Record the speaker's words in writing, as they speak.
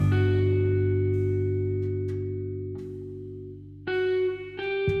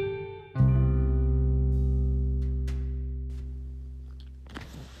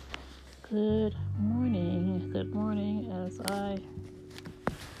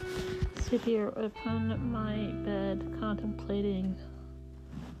sit here upon my bed contemplating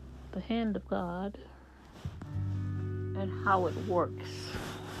the hand of God and how it works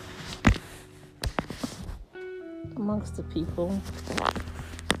amongst the people,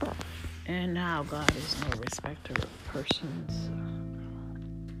 and how God is no respecter of persons.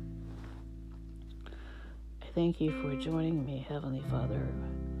 I thank you for joining me, Heavenly Father,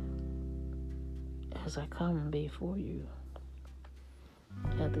 as I come before you.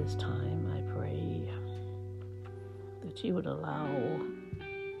 At this time, I pray that you would allow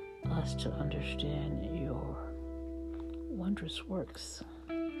us to understand your wondrous works.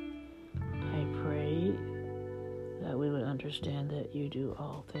 I pray that we would understand that you do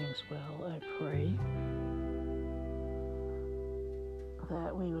all things well. I pray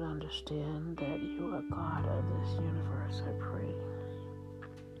that we would understand that you are God of this universe. I pray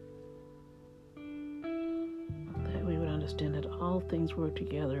that we would understand that all things work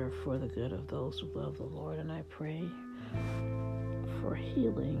together for the good of those who love the Lord. And I pray for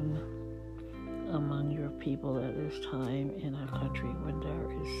healing among your people at this time in our country when there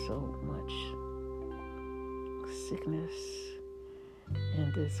is so much sickness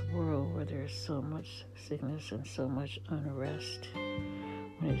in this world, where there's so much sickness and so much unrest,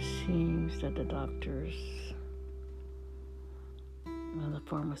 when it seems that the doctors and the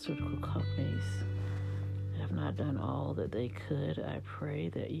pharmaceutical companies have not done all that they could. I pray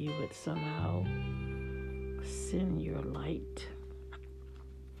that you would somehow send your light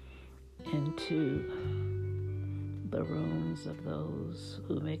into the rooms of those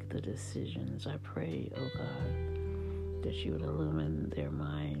who make the decisions. I pray, oh God, that you would illumine their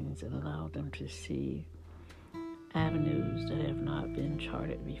minds and allow them to see avenues that have not been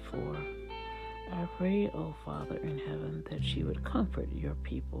charted before. I pray, oh Father in heaven, that you would comfort your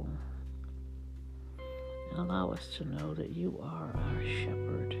people and allow us to know that you are our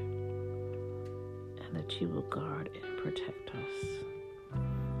shepherd and that you will guard and protect us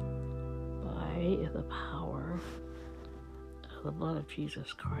by the power of the blood of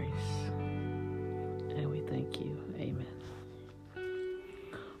Jesus Christ. And we thank you. Amen.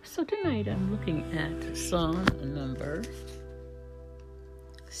 So tonight I'm looking at Psalm number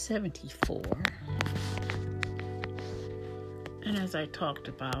 74. And as I talked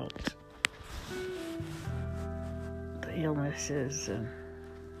about the illnesses and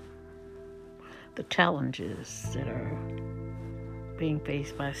the challenges that are being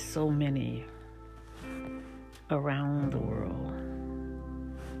faced by so many around the world,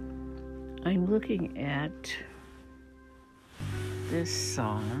 I'm looking at this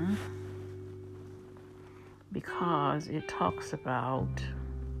psalm because it talks about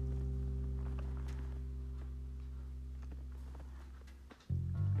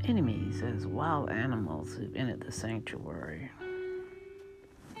enemies as wild animals who've entered the sanctuary.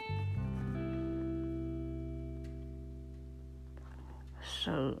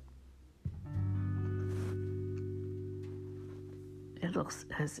 So it looks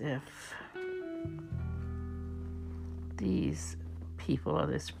as if these people, or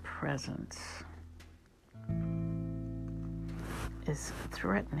this presence, is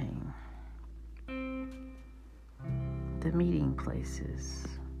threatening the meeting places,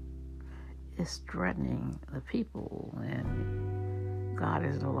 is threatening the people, and God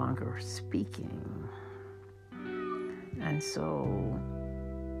is no longer speaking. And so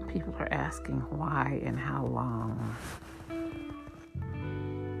people are asking why and how long.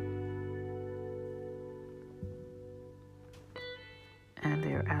 And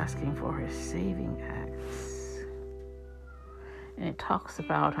they're asking for his saving acts. And it talks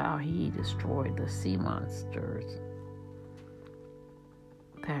about how he destroyed the sea monsters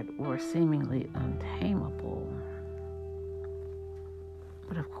that were seemingly untamable.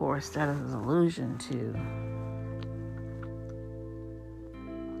 But of course, that is an allusion to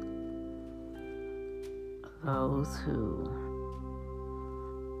those who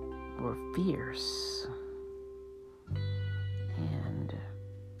were fierce and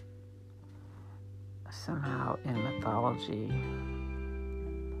somehow in mythology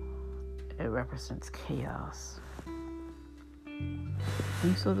it represents chaos.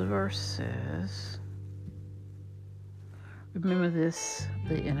 And so the verse says, "Remember this,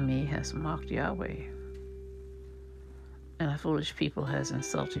 the enemy has mocked Yahweh, and a foolish people has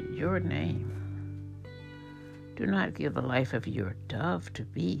insulted your name. Do not give the life of your dove to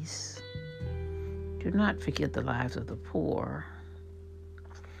beasts. Do not forget the lives of the poor.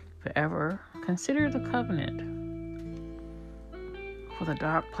 Forever consider the covenant, for the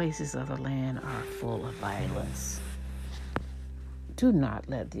dark places of the land are full of violence. Do not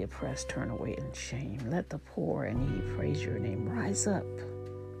let the oppressed turn away in shame. Let the poor and needy praise your name. Rise up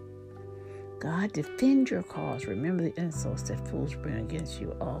God, defend your cause. Remember the insults that fools bring against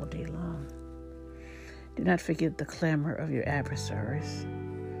you all day long. Do not forget the clamor of your adversaries,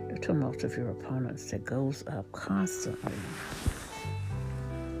 the tumult of your opponents that goes up constantly.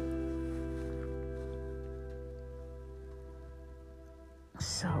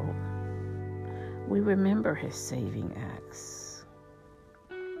 So, we remember his saving acts.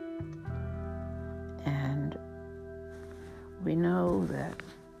 And we know that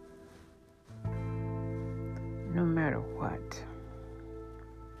no matter what,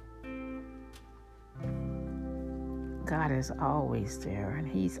 God is always there, and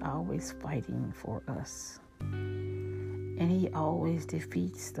he's always fighting for us. And he always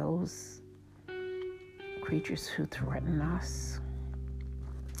defeats those creatures who threaten us.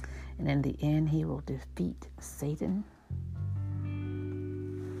 And in the end, he will defeat Satan.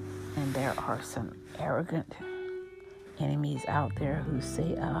 And there are some arrogant enemies out there who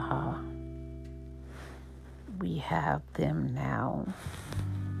say, aha, we have them now.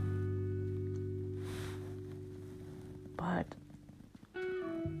 But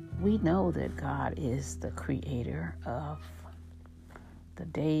we know that God is the creator of the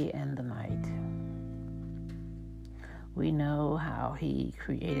day and the night. We know how he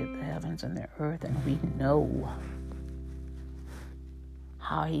created the heavens and the earth, and we know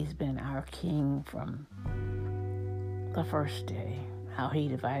how he's been our king from the first day, how he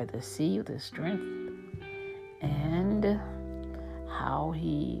divided the sea with his strength, and how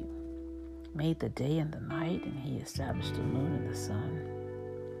he made the day and the night, and he established the moon and the sun.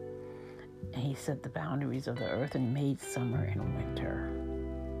 And he set the boundaries of the earth and made summer and winter.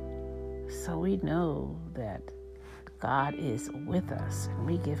 So we know that God is with us, and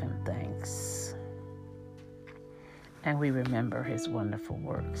we give him thanks. And we remember his wonderful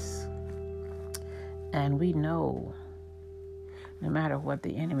works. And we know, no matter what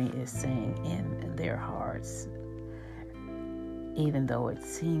the enemy is saying in their hearts, even though it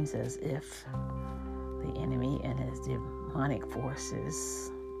seems as if the enemy and his demonic forces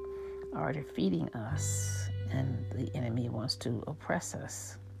are defeating us, and the enemy wants to oppress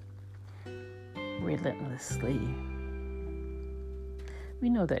us relentlessly, we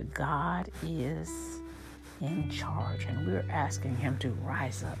know that God is in charge, and we're asking him to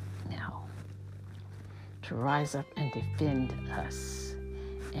rise up now, to rise up and defend us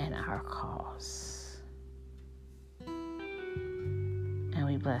and our cause. And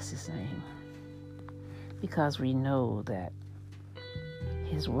we bless his name, because we know that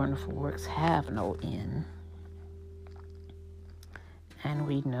his wonderful works have no end. And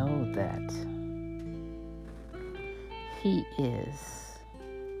we know that he is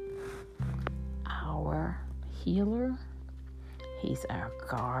our healer. He's our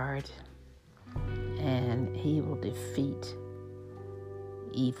guard. And he will defeat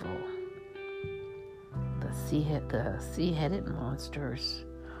evil. The sea-headed monsters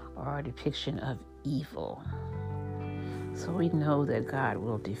are a depiction of evil. So we know that God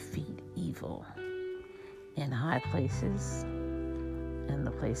will defeat evil in high places, in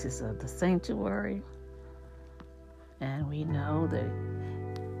the places of the sanctuary. And we know that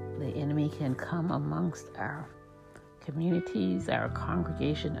the enemy can come amongst our communities, our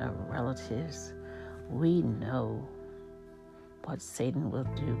congregation of relatives. We know what Satan will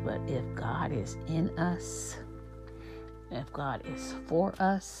do, but if God is in us, if God is for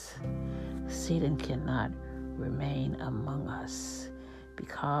us, Satan cannot remain among us,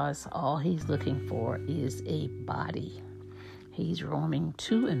 because all he's looking for is a body. He's roaming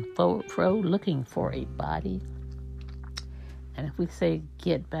to and fro looking for a body. And if we say,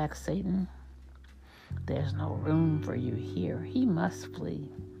 get back, Satan, there's no room for you here. He must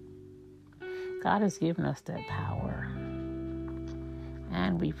flee. God has given us that power.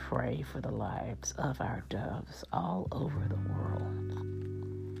 And we pray for the lives of our doves all over the world,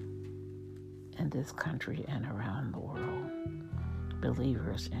 in this country and around the world,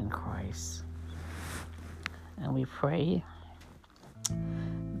 believers in Christ. And we pray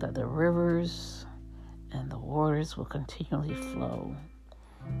that the rivers and the waters will continually flow,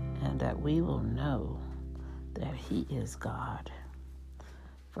 and that we will know that he is God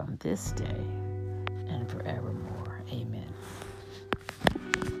from this day and forevermore. Amen.